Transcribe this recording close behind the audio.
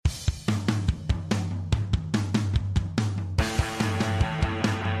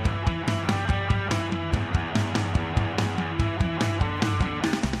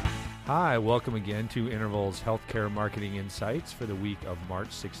Hi, welcome again to Interval's Healthcare Marketing Insights for the week of March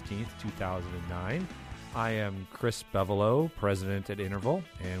 16th, 2009. I am Chris Bevelo, president at Interval,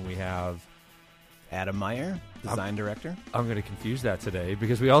 and we have Adam Meyer, design director. I'm going to confuse that today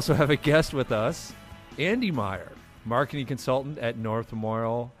because we also have a guest with us, Andy Meyer, marketing consultant at North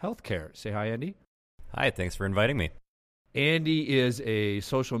Memorial Healthcare. Say hi, Andy. Hi, thanks for inviting me. Andy is a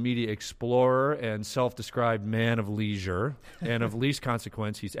social media explorer and self-described man of leisure, and of least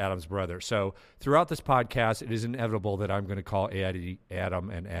consequence, he's Adam's brother. So throughout this podcast, it is inevitable that I'm going to call Andy Adam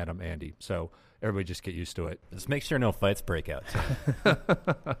and Adam Andy. So everybody just get used to it. Just make sure no fights break out.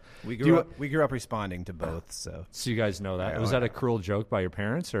 We grew up responding to both, so you guys know that. Was that a cruel joke by your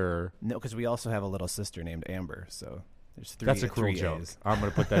parents, or no? Because we also have a little sister named Amber, so there's three. That's a cruel joke. A's. I'm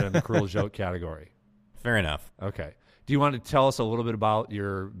going to put that in the cruel joke category. Fair enough. Okay. Do you want to tell us a little bit about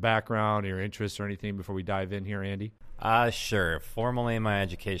your background, your interests, or anything before we dive in here, Andy? Sure. Formally, my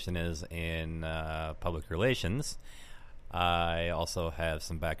education is in public relations. I also have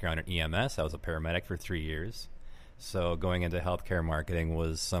some background in EMS. I was a paramedic for 3 years. So going into healthcare marketing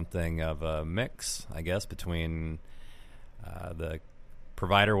was something of a mix, I guess, between the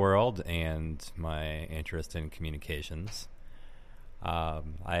provider world and my interest in communications. I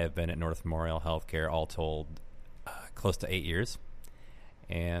have been at North Memorial Healthcare, all told, close to 8 years.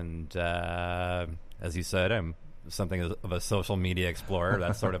 And as you said, I'm something of a social media explorer.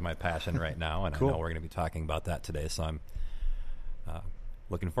 That's sort of my passion right now. And Cool. I know we're going to be talking about that today. So I'm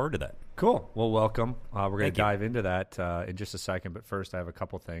looking forward to that. Cool. Well, welcome. We're going Thank to you. dive into that in just a second. But first, I have a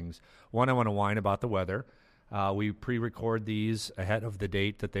couple things. One, I want to whine about the weather. We pre-record these ahead of the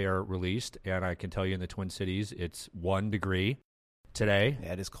date that they are released. And I can tell you in the Twin Cities, it's 1 degree today.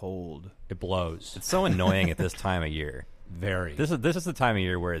 Yeah, it is cold. It blows. It's so annoying at this time of year. Very. This is the time of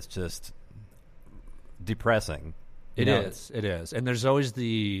year where it's just depressing. It is. And there's always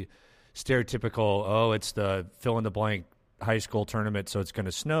the stereotypical, it's the fill-in-the-blank high school tournament, so it's going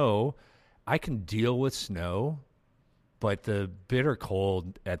to snow. I can deal with snow, but the bitter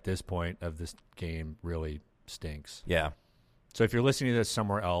cold at this point of this game really stinks. Yeah. So if you're listening to this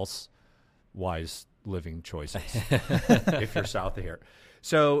somewhere else, wise living choices if you're south of here.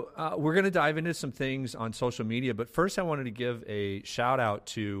 So we're going to dive into some things on social media, but first I wanted to give a shout out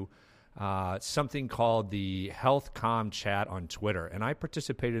to something called the HealthCom chat on Twitter, and I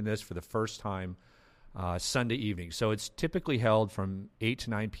participated in this for the first time Sunday evening. So it's typically held from 8 to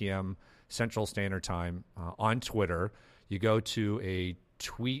 9 p.m. Central Standard Time on Twitter. You go to a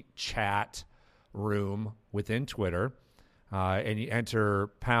tweet chat room within Twitter, and you enter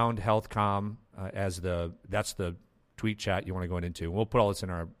pound HealthCom that's the tweet chat you want to go into. And we'll put all this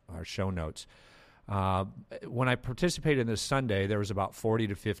in our show notes. When I participated in this Sunday, there was about 40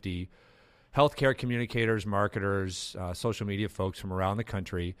 to 50 healthcare communicators, marketers, social media folks from around the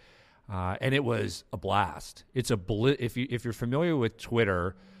country, and it was a blast. It's if you're familiar with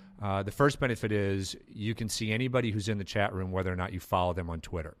Twitter, the first benefit is you can see anybody who's in the chat room, whether or not you follow them on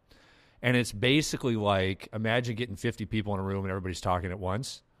Twitter. And it's basically like, imagine getting 50 people in a room and everybody's talking at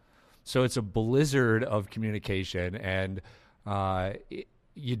once. So it's a blizzard of communication, and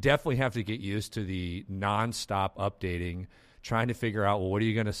you definitely have to get used to the nonstop updating, trying to figure out, well, what are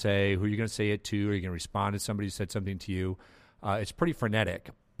you going to say? Who are you going to say it to? Are you going to respond to somebody who said something to you? It's pretty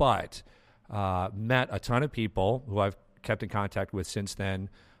frenetic, but met a ton of people who I've kept in contact with since then,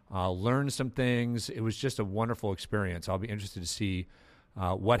 learned some things. It was just a wonderful experience. I'll be interested to see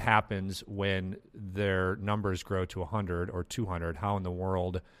what happens when their numbers grow to 100 or 200, how in the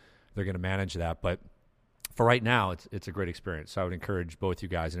world they're going to manage that. But for right now, it's a great experience. So I would encourage both you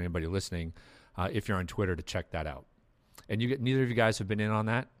guys and anybody listening, if you're on Twitter, to check that out. And neither of you guys have been in on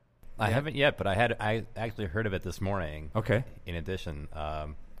that? I haven't yet, but I actually heard of it this morning. Okay. In addition,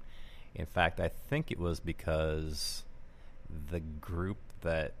 in fact, I think it was because the group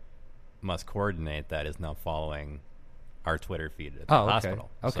that must coordinate that is now following our Twitter feed at the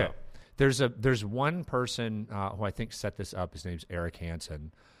hospital. Okay. So, There's one person who I think set this up. His name's Eric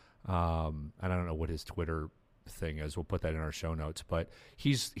Hansen. And I don't know what his Twitter thing is. We'll put that in our show notes. But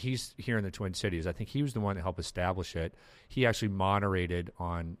he's here in the Twin Cities. I think he was the one that helped establish it. He actually moderated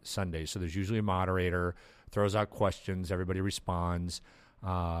on Sundays. So there's usually a moderator, throws out questions, everybody responds.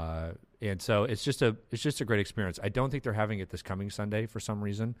 And so it's just a great experience. I don't think they're having it this coming Sunday for some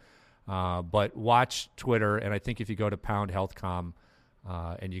reason. But watch Twitter, and I think if you go to Pound HealthCom,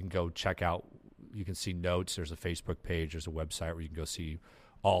 and you can go check out, you can see notes. There's a Facebook page. There's a website where you can go see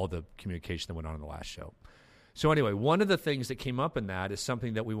all the communication that went on in the last show. So anyway, one of the things that came up in that is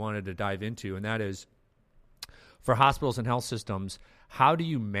something that we wanted to dive into, and that is for hospitals and health systems, how do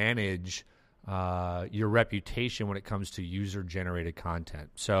you manage your reputation when it comes to user-generated content.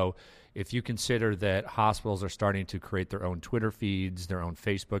 So if you consider that hospitals are starting to create their own Twitter feeds, their own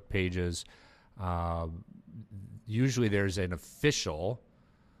Facebook pages, usually there's an official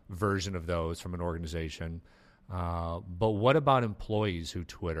version of those from an organization. But what about employees who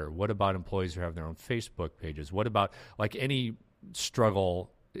Twitter? What about employees who have their own Facebook pages? What about like any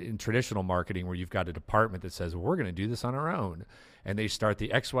struggle in traditional marketing where you've got a department that says, well, we're going to do this on our own. And they start the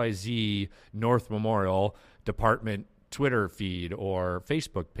XYZ North Memorial Department Twitter feed or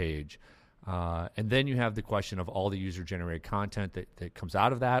Facebook page. And then you have the question of all the user-generated content that comes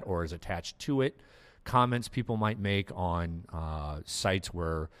out of that or is attached to it. Comments people might make on sites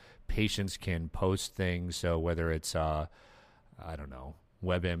where patients can post things. So whether it's,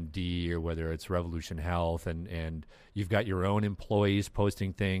 WebMD or whether it's Revolution Health, and you've got your own employees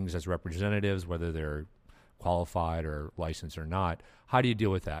posting things as representatives, whether they're qualified or licensed or not. How do you deal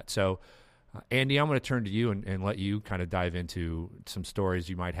with that? So, Andy, I'm going to turn to you and let you kind of dive into some stories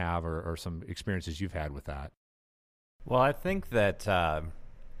you might have or some experiences you've had with that. Well, I think that,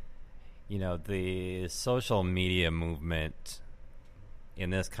 the social media movement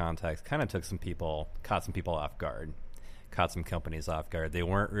in this context kind of caught some people off guard. Caught some companies off guard. They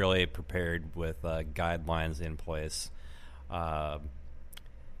weren't really prepared with guidelines in place to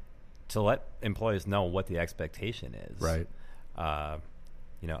let employees know what the expectation is, right?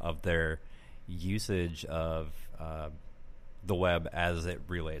 Of their usage of the web as it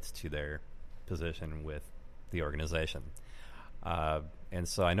relates to their position with the organization. And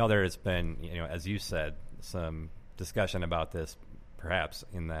so I know there has been, as you said, some discussion about this, perhaps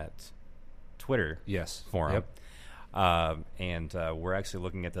in that Twitter forum. Yep. And we're actually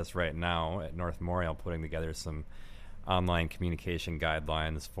looking at this right now at North Memorial, putting together some online communication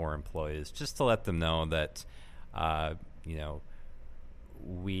guidelines for employees, just to let them know that,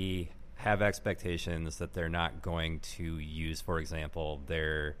 we have expectations that they're not going to use, for example,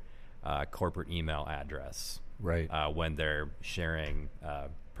 their corporate email address, right, when they're sharing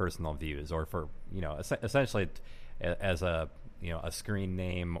personal views, or for essentially as a screen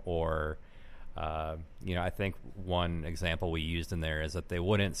name or. I think one example we used in there is that they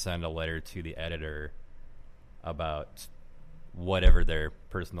wouldn't send a letter to the editor about whatever their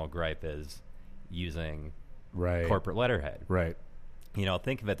personal gripe is using corporate letterhead. Right.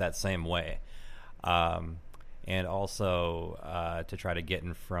 Think of it that same way. And also to try to get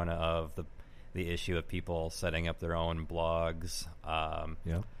in front of the issue of people setting up their own blogs,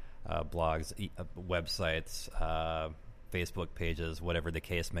 websites, Facebook pages, whatever the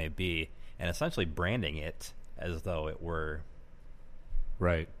case may be, and essentially branding it as though it were,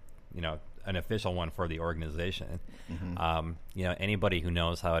 an official one for the organization. Mm-hmm. Anybody who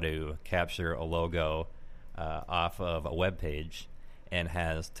knows how to capture a logo off of a web page and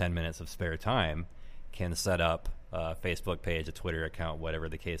has 10 minutes of spare time can set up a Facebook page, a Twitter account, whatever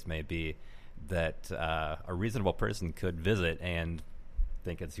the case may be, that a reasonable person could visit and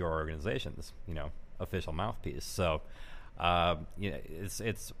think it's your organization's, official mouthpiece. So,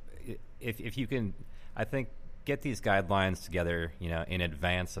 if you can, I think, get these guidelines together, in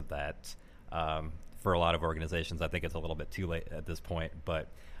advance of that. For a lot of organizations, I think it's a little bit too late at this point, but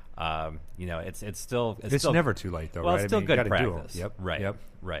it's still never too late though. Well, right? It's still good practice. Do them. Yep. Right. Yep.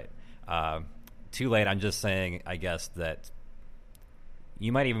 Right. Too late. I'm just saying, I guess, that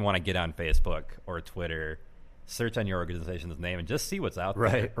you might even want to get on Facebook or Twitter, search on your organization's name, and just see what's out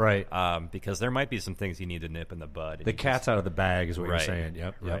there. Right. Because there might be some things you need to nip in the bud. The cat's out of the bag is what you're saying.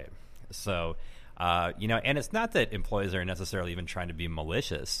 Yep. Right. So, and it's not that employees are necessarily even trying to be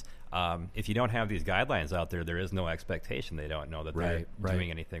malicious. If you don't have these guidelines out there, there is no expectation. They don't know that they're doing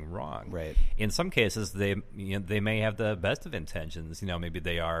anything wrong. Right. In some cases, they may have the best of intentions. Maybe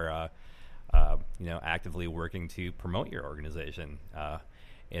they are, actively working to promote your organization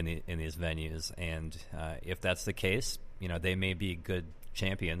in these venues. And if that's the case, they may be good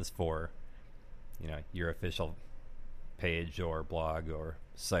champions for, your official page or blog or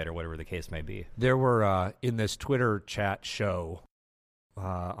site or whatever the case may be. There were in this Twitter chat show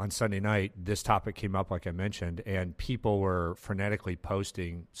on Sunday night, this topic came up, like I mentioned, and people were frenetically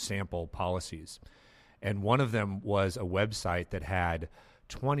posting sample policies. And one of them was a website that had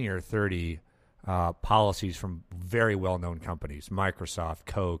 20 or 30 policies from very well-known companies, Microsoft,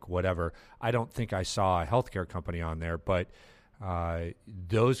 Coke, whatever. I don't think I saw a healthcare company on there, but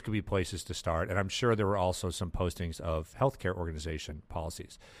those could be places to start. And I'm sure there were also some postings of healthcare organization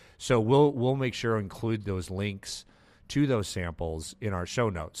policies. So we'll make sure to include those links to those samples in our show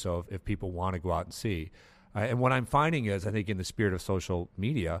notes. So if people want to go out and see. And what I'm finding is, I think in the spirit of social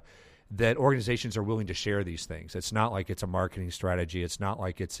media, that organizations are willing to share these things. It's not like it's a marketing strategy. It's not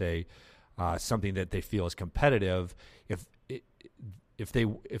like it's a something that they feel is competitive, if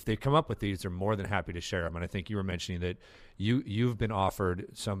they come up with these, they're more than happy to share them. And I think you were mentioning that you've been offered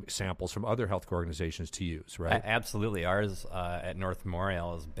some samples from other healthcare organizations to use, right? Absolutely. Ours at North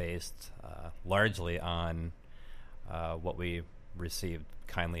Memorial is based largely on what we received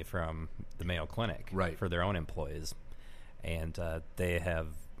kindly from the Mayo Clinic for their own employees, and they have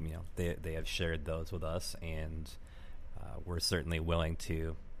they have shared those with us, and we're certainly willing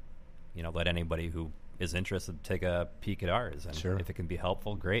to let anybody who is interested take a peek at ours, and if it can be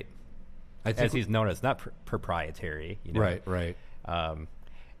helpful, great. As he's known, it's not proprietary, Right.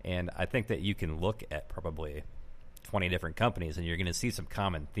 And I think that you can look at probably 20 different companies, and you're going to see some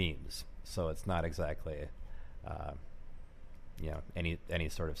common themes. So it's not exactly, any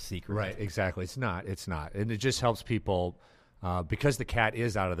sort of secret. Right. Exactly. It's not. And it just helps people because the cat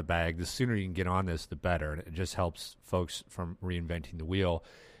is out of the bag. The sooner you can get on this, the better. And it just helps folks from reinventing the wheel.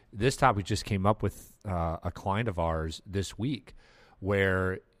 This topic just came up with a client of ours this week,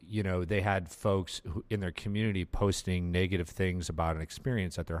 where they had folks in their community posting negative things about an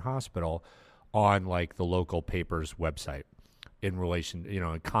experience at their hospital on like the local paper's website in relation,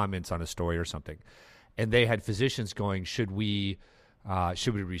 in comments on a story or something. And they had physicians going, should we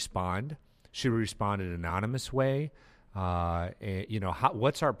respond? Should we respond in an anonymous way?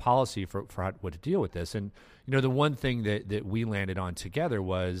 What's our policy for what to deal with this? And, the one thing that we landed on together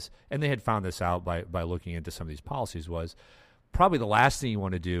was, and they had found this out by looking into some of these policies, was probably the last thing you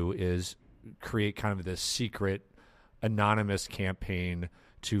want to do is create kind of this secret anonymous campaign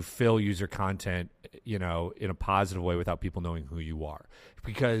to fill user content, in a positive way without people knowing who you are,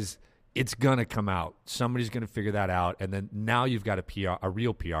 because it's going to come out. Somebody's going to figure that out. And then now you've got a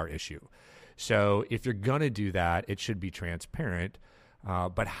real PR issue. So if you're going to do that, it should be transparent.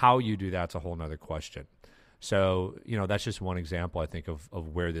 But how you do that's a whole nother question. So, that's just one example, I think, of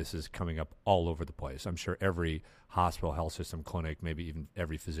where this is coming up all over the place. I'm sure every hospital, health system, clinic, maybe even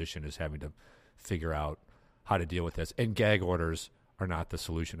every physician is having to figure out how to deal with this. And gag orders are not the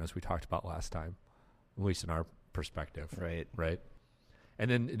solution, as we talked about last time, at least in our perspective. Right.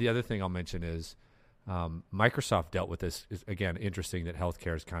 And then the other thing I'll mention is Microsoft dealt with this. Is, again, interesting that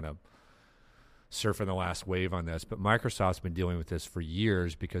healthcare is kind of surfing the last wave on this, but Microsoft's been dealing with this for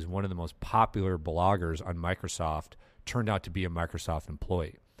years because one of the most popular bloggers on Microsoft turned out to be a Microsoft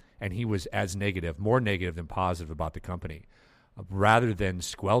employee. And he was more negative than positive about the company. Rather than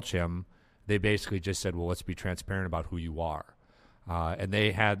squelch him, they basically just said, well, let's be transparent about who you are. And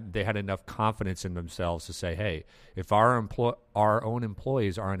they had enough confidence in themselves to say, hey, if our own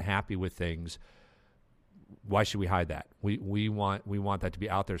employees are unhappy with things, why should we hide that? We want that to be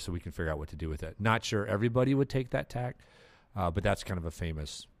out there so we can figure out what to do with it. Not sure everybody would take that tack, but that's kind of a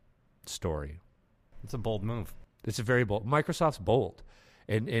famous story. It's a bold move. It's a very bold. Microsoft's bold,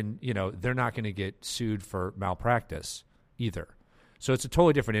 and they're not going to get sued for malpractice either. So it's a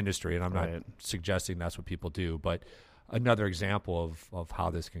totally different industry, and I'm not suggesting that's what people do, but another example of how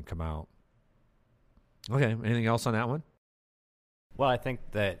this can come out. Okay, anything else on that one? Well, I think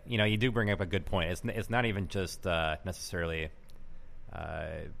that, you do bring up a good point. It's not even just necessarily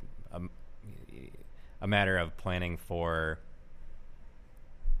a matter of planning for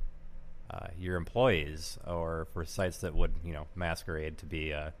your employees or for sites that would, masquerade to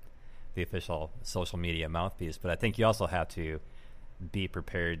be the official social media mouthpiece. But I think you also have to be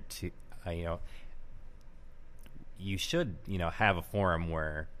prepared to, you should, have a forum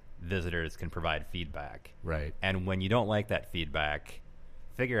where visitors can provide feedback. Right. And when you don't like that feedback,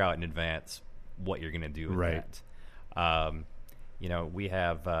 figure out in advance what you're going to do with that. We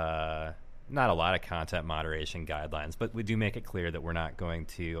have not a lot of content moderation guidelines, but we do make it clear that we're not going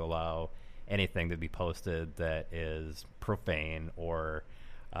to allow anything to be posted that is profane or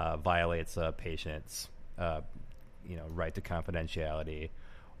violates a patient's right to confidentiality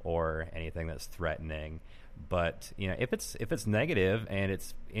or anything that's threatening. But if it's negative and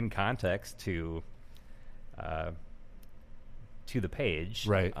it's in context to the page,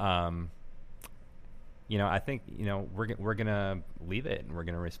 right? I think we're gonna leave it and we're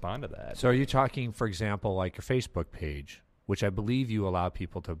gonna respond to that. So, are you talking, for example, like your Facebook page, which I believe you allow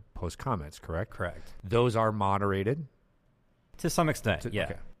people to post comments? Correct. Those are moderated to some extent.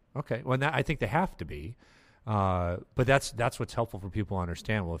 Yeah. Okay. Well, I think they have to be. But that's what's helpful for people to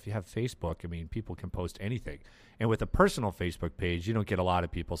understand. Well, if you have Facebook, people can post anything. And with a personal Facebook page, you don't get a lot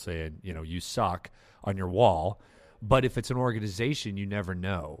of people saying, you suck on your wall. But if it's an organization, you never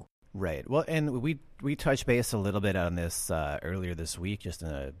know. Right. Well, and we touched base a little bit on this earlier this week, just in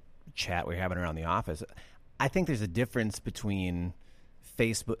a chat we were having around the office. I think there's a difference between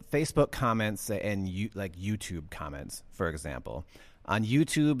Facebook comments and YouTube comments, for example. On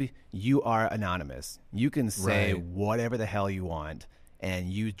YouTube, you are anonymous. You can say Right. whatever the hell you want, and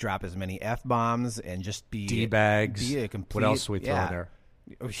you drop as many F-bombs and just be D-bags. Be a complete, What else we throw in there?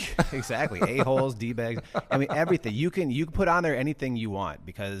 Exactly. A-holes, D-bags. I mean, everything. You can put on there anything you want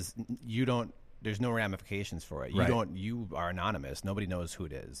because you don't. There's no ramifications for it. Right. You are anonymous. Nobody knows who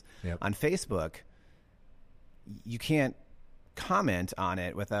it is. Yep. On Facebook, you can't comment on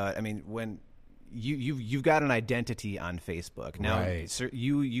it without. I mean, when you've got an identity on Facebook now, Right.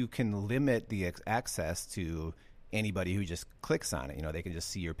 you can limit the access to anybody who just clicks on it. You know, they can just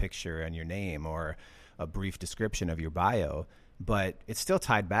see your picture and your name or a brief description of your bio. But it's still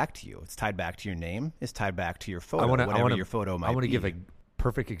tied back to you. It's tied back to your name. It's tied back to your photo. Whatever your photo might be. I want to give a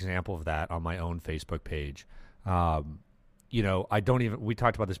perfect example of that on my own Facebook page. You know, I don't even. We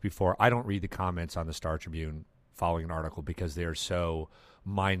talked about this before. I don't read the comments on the Star Tribune following an article because they're so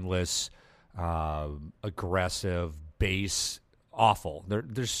mindless, aggressive, base, awful. They're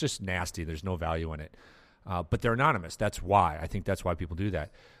just nasty. There's no value in it. But they're anonymous. That's why. I think that's why people do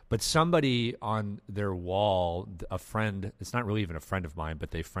that. But somebody on their wall, a friend, it's not really even a friend of mine,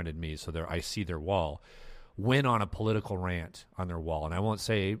 but they friended me, so I see their wall, went on a political rant on their wall. And I won't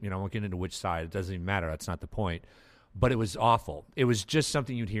say, I won't get into which side. It doesn't even matter. That's not the point. But it was awful. It was just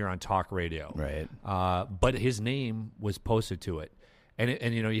something you'd hear on talk radio. Right. But his name was posted to it.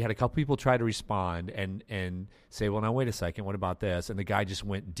 And you had a couple people try to respond and say, well, now, wait a second, what about this? And the guy just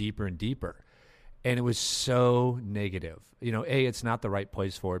went deeper and deeper. And it was so negative. A, it's not the right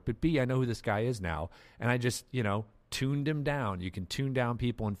place for it. But B, I know who this guy is now. And I just, tuned him down. You can tune down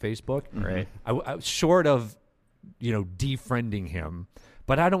people on Facebook. Right. I short of, defriending him.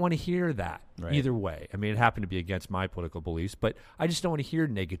 But I don't want to hear that either way. I mean, it happened to be against my political beliefs. But I just don't want to hear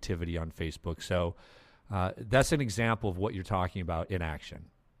negativity on Facebook. So that's an example of what you're talking about in action.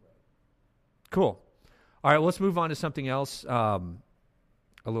 Cool. All right, let's move on to something else.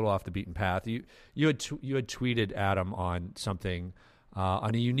 A little off the beaten path. You had tweeted, Adam, on something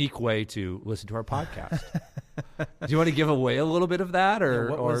on a unique way to listen to our podcast. Do you want to give away a little bit of that,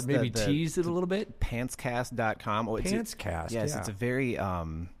 or maybe tease it a little bit? Pantscast.com. Pantscast. Yes, yeah. it's a very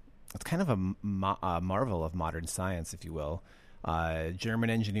it's kind of a marvel of modern science, if you will.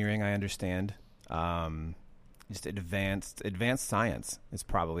 German engineering, I understand. Just advanced science is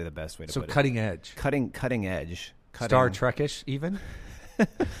probably the best way to put it. So cutting edge. Cutting edge. Star Trek-ish, even.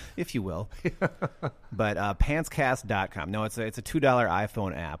 If you will. But pantscast.com. No, it's a $2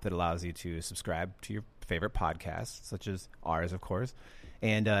 iPhone app that allows you to subscribe to your favorite podcasts, such as ours, of course,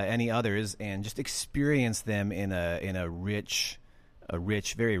 and any others, and just experience them in a rich,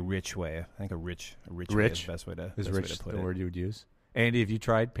 very rich way. I think a rich way is the best way to is best rich way to put the it. word you would use? Andy, have you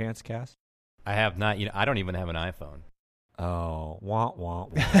tried Pantscast? I have not. I don't even have an iPhone. Oh, wah, wah, wah.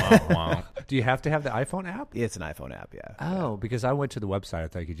 Womp, womp. Do you have to have the iPhone app? It's an iPhone app, yeah. Oh, because I went to the website. I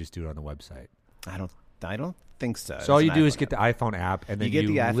thought you could just do it on the website. I don't think so. So all you It's do an is iPhone get the app. iPhone app, and then You get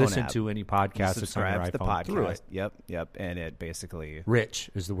the iPhone listen app. to any You podcast that's on your subscribe to the iPhone through podcast. it. Yep, and it basically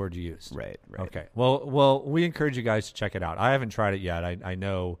Rich is the word you used. right. Okay. Well, we encourage you guys to check it out. I haven't tried it yet. I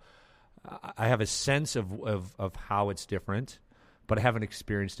know I have a sense of how it's different, but I haven't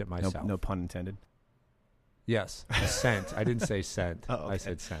experienced it myself. No pun intended. Yes, a scent. I didn't say scent. Oh, okay. I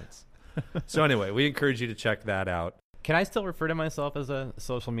said sense. So anyway, we encourage you to check that out. Can I still refer to myself as a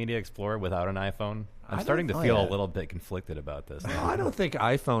social media explorer without an iPhone? I'm starting to oh, feel yeah. a little bit conflicted about this. No, I don't think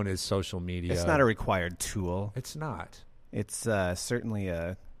iPhone is social media. It's not a required tool. It's not. It's certainly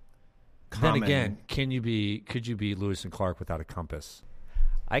a Then common. again, could you be Lewis and Clark without a compass?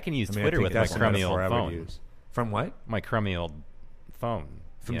 I can use I mean, I Twitter think with my that's the crummy old metaphor I would phone. use. From what? My crummy old phone.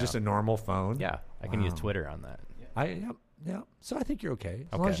 From Yeah. just a normal phone? Yeah, I can use Wow. Twitter on that. Yeah. So I think you're okay.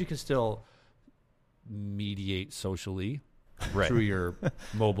 As long Okay. as you can still mediate socially Right. through your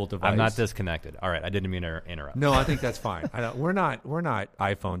mobile device. I'm not disconnected. All right, I didn't mean to interrupt. No, I think that's fine. We're not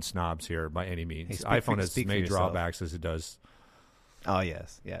iPhone snobs here by any means. Hey, speak iPhone for- has speak for many yourself. drawbacks as it does Oh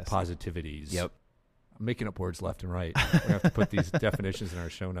yes. positivities. Yep. I'm making up words left and right. We have to put these definitions in our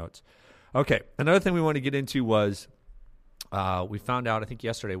show notes. Okay. Another thing we want to get into was we found out, I think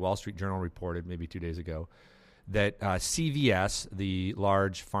yesterday, Wall Street Journal reported, maybe 2 days ago, that CVS, the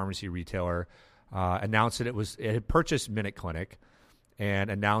large pharmacy retailer, announced that it had purchased Minute Clinic and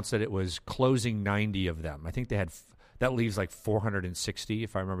announced that it was closing 90 of them. I think they had that leaves like 460,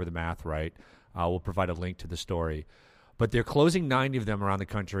 if I remember the math right. We'll provide a link to the story. But they're closing 90 of them around the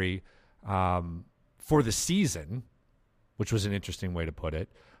country for the season, which was an interesting way to put it,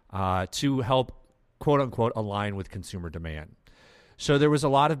 to help, quote unquote, align with consumer demand. So there was a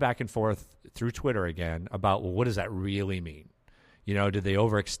lot of back and forth through Twitter again about, well, what does that really mean? Did they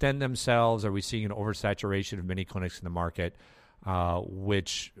overextend themselves? Are we seeing an oversaturation of mini clinics in the market?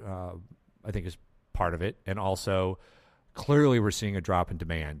 which I think is part of it. And also, clearly we're seeing a drop in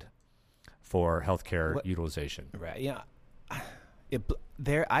demand for healthcare utilization. Right. Yeah.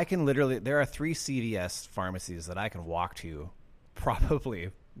 There are 3 CVS pharmacies that I can walk to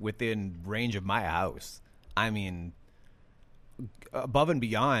probably within range of my house. I mean, above and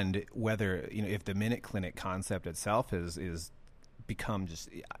beyond whether, if the Minute Clinic concept itself is become just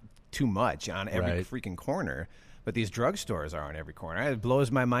too much on every freaking corner, but these drugstores are on every corner. It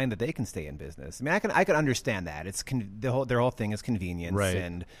blows my mind that they can stay in business. I mean, I can understand that. It's their whole thing is convenience,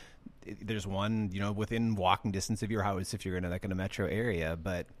 and there's one, within walking distance of your house if you're in a metro area.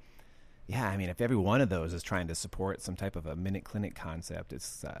 But yeah, I mean, if every one of those is trying to support some type of a Minute Clinic concept,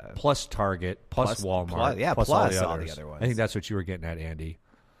 it's plus Target, plus Walmart, plus all the other ones. I think that's what you were getting at, Andy.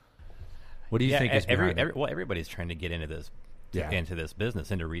 What do you think is behind it? Well, everybody's trying to get into this, into this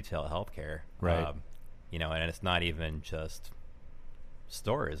business, into retail healthcare, right? And it's not even just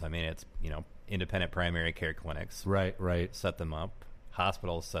stores. I mean, it's independent primary care clinics, right. Set them up.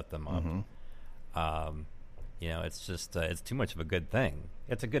 Hospitals set them up. Mm-hmm. It's just it's too much of a good thing.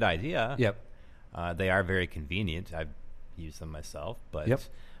 It's a good idea. Yep. They are very convenient. I've used them myself, but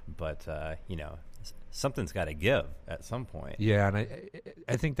something's got to give at some point. Yeah, and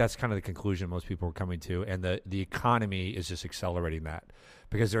I think that's kind of the conclusion most people are coming to, and the economy is just accelerating that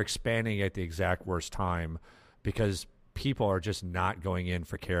because they're expanding at the exact worst time because people are just not going in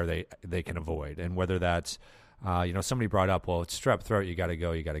for care they can avoid, and whether that's somebody brought up, well, it's strep throat, you got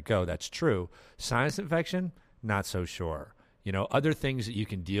to go. That's true. Sinus infection, not so sure. Other things that you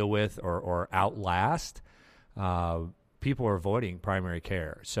can deal with or outlast, people are avoiding primary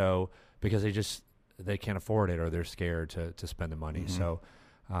care. So because they can't afford it or they're scared to spend the money. Mm-hmm. So,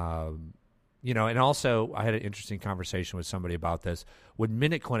 and also I had an interesting conversation with somebody about this. When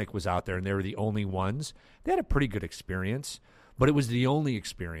Minute Clinic was out there and they were the only ones, they had a pretty good experience, but it was the only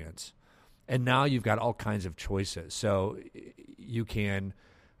experience. And now you've got all kinds of choices. So you can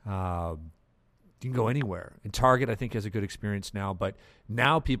go anywhere. And Target, I think, has a good experience now. But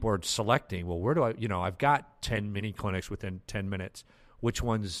now people are selecting, well, where do I've got 10 mini clinics within 10 minutes. Which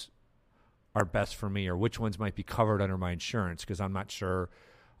ones are best for me or which ones might be covered under my insurance? Because I'm not sure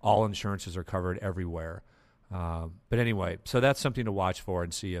all insurances are covered everywhere. But anyway, so that's something to watch for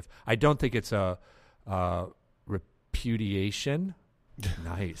and see if – I don't think it's a repudiation –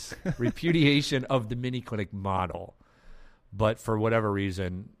 nice. Repudiation of the mini clinic model. But for whatever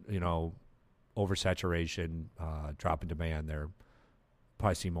reason, oversaturation, drop in demand, they're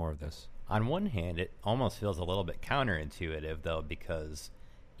probably see more of this. On one hand, it almost feels a little bit counterintuitive, though, because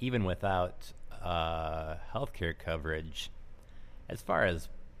even without healthcare coverage, as far as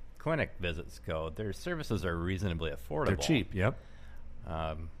clinic visits go, their services are reasonably affordable. They're cheap, yep.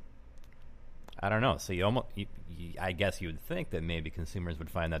 I don't know. So I guess you would think that maybe consumers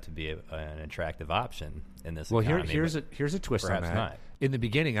would find that to be an attractive option in this economy. Well, here's a twist on that. Not. In the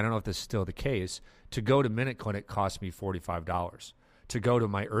beginning, I don't know if this is still the case, to go to Minute Clinic cost me $45. To go to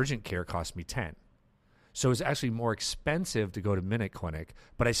my urgent care cost me $10. So it's actually more expensive to go to Minute Clinic,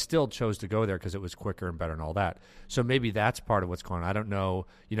 but I still chose to go there because it was quicker and better and all that. So maybe that's part of what's going on. I don't know.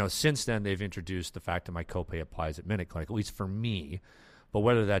 Since then they've introduced the fact that my copay applies at Minute Clinic, at least for me. But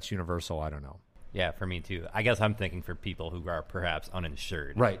whether that's universal, I don't know. Yeah, for me too. I guess I'm thinking for people who are perhaps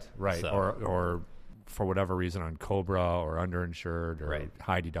uninsured. Right. So. Or for whatever reason on COBRA or underinsured or right.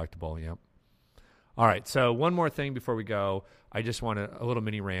 high deductible, yep. All right, so one more thing before we go. I just want a little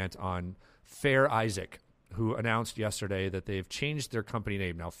mini rant on Fair Isaac, who announced yesterday that they've changed their company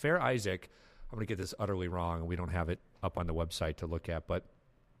name. Now, Fair Isaac, I'm going to get this utterly wrong, and we don't have it up on the website to look at, but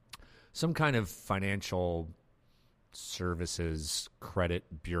some kind of financial services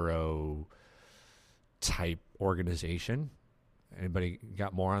credit bureau type organization. Anybody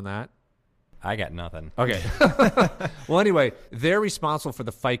got more on that? I got nothing. Okay. Well, anyway, they're responsible for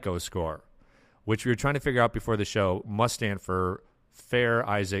the FICO score, which we were trying to figure out before the show, must stand for Fair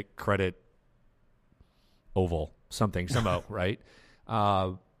Isaac Credit Oval, some O, right?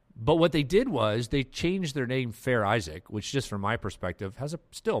 But what they did was they changed their name Fair Isaac, which just from my perspective has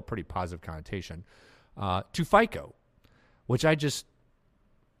still a pretty positive connotation, to FICO, which I just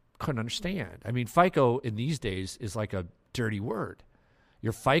couldn't understand. I mean, FICO in these days is like a dirty word.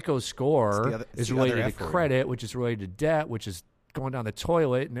 Your FICO score is related to credit, which is related to debt, which is going down the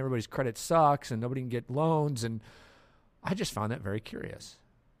toilet, and everybody's credit sucks, and nobody can get loans. And I just found that very curious.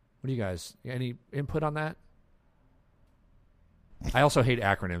 What do you guys, any input on that? I also hate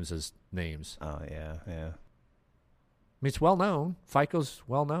acronyms as names. Oh, yeah. I mean, it's well known. FICO's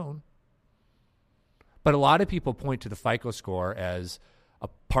well known. But a lot of people point to the FICO score as a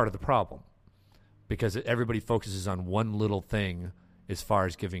part of the problem because everybody focuses on one little thing as far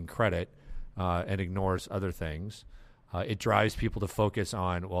as giving credit and ignores other things. It drives people to focus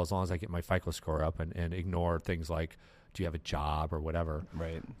on, well, as long as I get my FICO score up and ignore things like, do you have a job or whatever?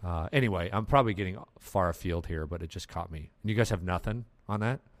 Right. Anyway, I'm probably getting far afield here, but it just caught me. And you guys have nothing on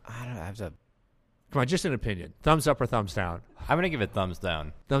that? I don't know. I have to. Come on, just an opinion. Thumbs up or thumbs down? I'm going to give it thumbs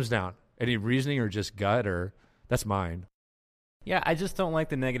down. Thumbs down. Any reasoning or just gut or that's mine? Yeah, I just don't like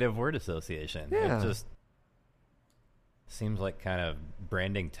the negative word association. Yeah. It just seems like kind of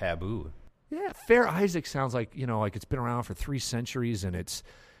branding taboo. Yeah, Fair Isaac sounds like, like it's been around for 3 centuries and it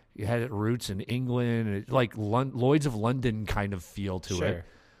had roots in England, and like Lloyd's of London kind of feel to it.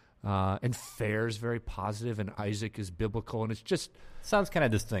 And Fair is very positive, and Isaac is biblical, and it's just Sounds kind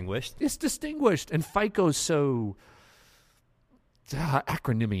of distinguished. It's distinguished, and FICO's so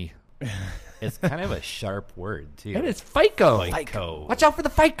acronymy. It's kind of a sharp word too. And it's FICO. FICO. Watch out for the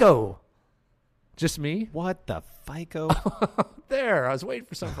FICO. Just me? What the FICO? There. I was waiting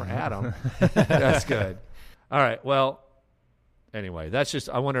for something for Adam. That's good. All right. Well, anyway, that's just,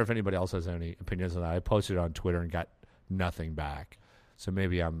 I wonder if anybody else has any opinions on that. I posted it on Twitter and got nothing back. So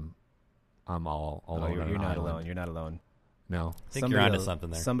maybe I'm all alone. You're not alone. You're not alone. No. I think you're onto something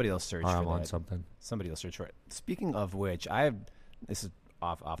there. Somebody will search for I'm that. on something. Somebody will search for it. Speaking of which, this is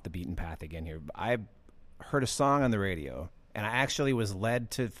off the beaten path again here. I heard a song on the radio, and I actually was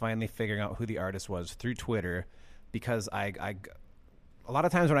led to finally figuring out who the artist was through Twitter, because a lot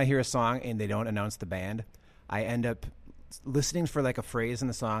of times when I hear a song and they don't announce the band, I end up listening for like a phrase in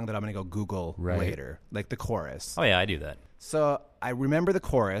the song that I'm going to go Google later, like the chorus. Oh yeah, I do that. So I remember the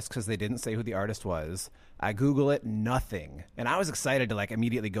chorus because they didn't say who the artist was. I Google it, nothing. And I was excited to like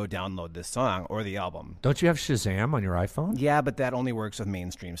immediately go download this song or the album. Don't you have Shazam on your iPhone? Yeah, but that only works with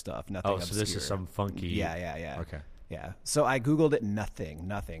mainstream stuff. Nothing obscure. This is some funky. Yeah. Okay. Yeah. So I Googled it, nothing.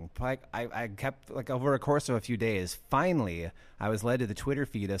 Like, I kept, like, over a course of a few days, finally, I was led to the Twitter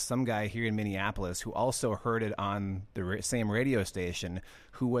feed of some guy here in Minneapolis who also heard it on the same radio station,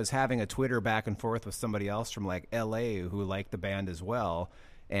 who was having a Twitter back and forth with somebody else from, like, L.A. who liked the band as well.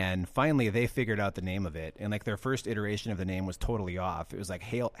 And finally, they figured out the name of it. And, like, their first iteration of the name was totally off. It was like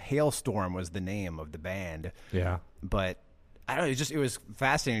Hailstorm was the name of the band. Yeah. But, I don't know, it was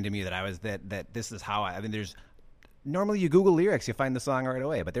fascinating to me that I was, that this is how there's... Normally you Google lyrics, you find the song right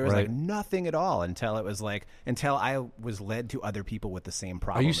away, but there was like nothing at all until I was led to other people with the same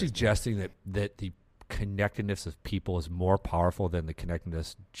problem. Are you suggesting that the connectedness of people is more powerful than the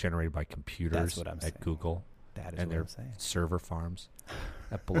connectedness generated by computers That's what I'm saying. at Google That is and what their I'm saying. server farms?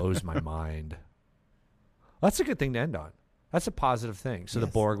 That blows my mind. That's a good thing to end on. That's a positive thing. So the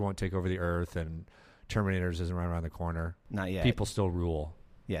Borg won't take over the Earth and Terminators isn't right around the corner. Not yet. People still rule.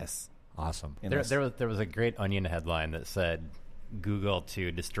 Yes. Awesome. There was a great Onion headline that said, Google to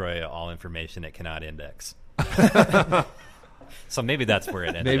destroy all information it cannot index. So maybe that's where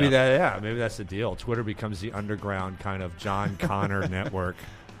it ended up. Maybe that's the deal. Twitter becomes the underground kind of John Connor network.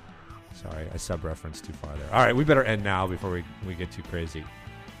 Sorry, I sub-referenced too far there. All right, we better end now before we get too crazy.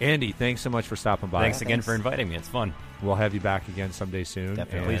 Andy, thanks so much for stopping by. Thanks again for inviting me. It's fun. We'll have you back again someday soon.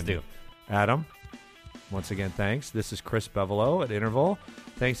 Definitely. Please do. Adam, once again, thanks. This is Chris Bevelo at Interval.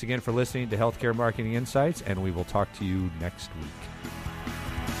 Thanks again for listening to Healthcare Marketing Insights, and we will talk to you next week.